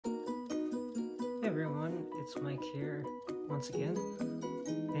it's Mike here once again,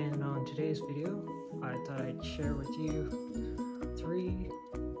 and on today's video I thought I'd share with you 3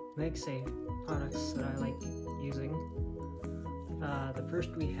 MagSafe products that I like using. The first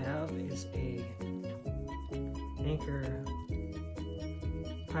we have is a Anker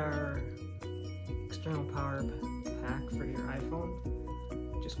external power pack for your iPhone.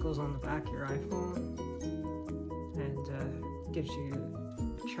 It just goes on the back of your iPhone and gives you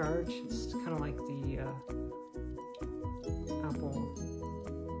a charge. It's kind of like the Apple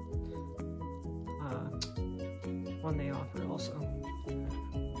one they offer also.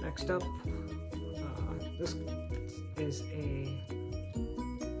 Next up, this is a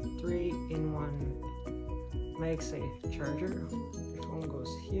 3-in-1 MagSafe charger. Your phone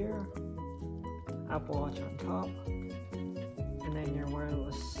goes here, Apple Watch on top, and then your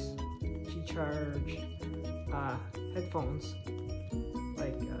wireless G-Charge headphones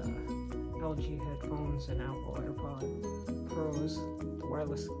like LG headphones and Apple AirPod Pros. The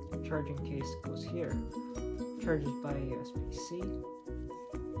wireless charging case goes here, charges by USB-C,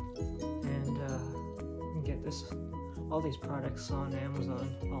 and you can get all these products on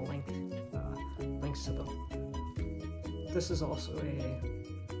Amazon. I'll link links to them. This is also a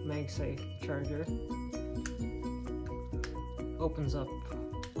MagSafe charger. Opens up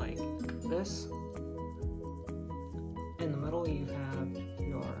like this. In the middle you have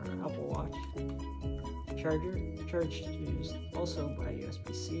your Apple Watch charger, charged also by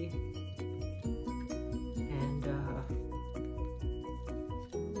USB-C, and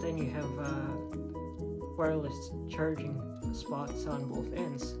then you have wireless charging spots on both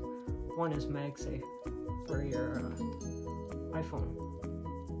ends. One is MagSafe for your iPhone.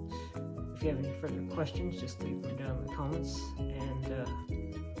 If you have any further questions, just leave them down in the comments, and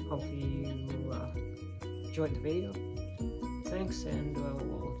hopefully you enjoyed the video. Thanks, and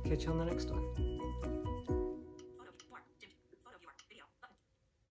we'll catch you on the next one.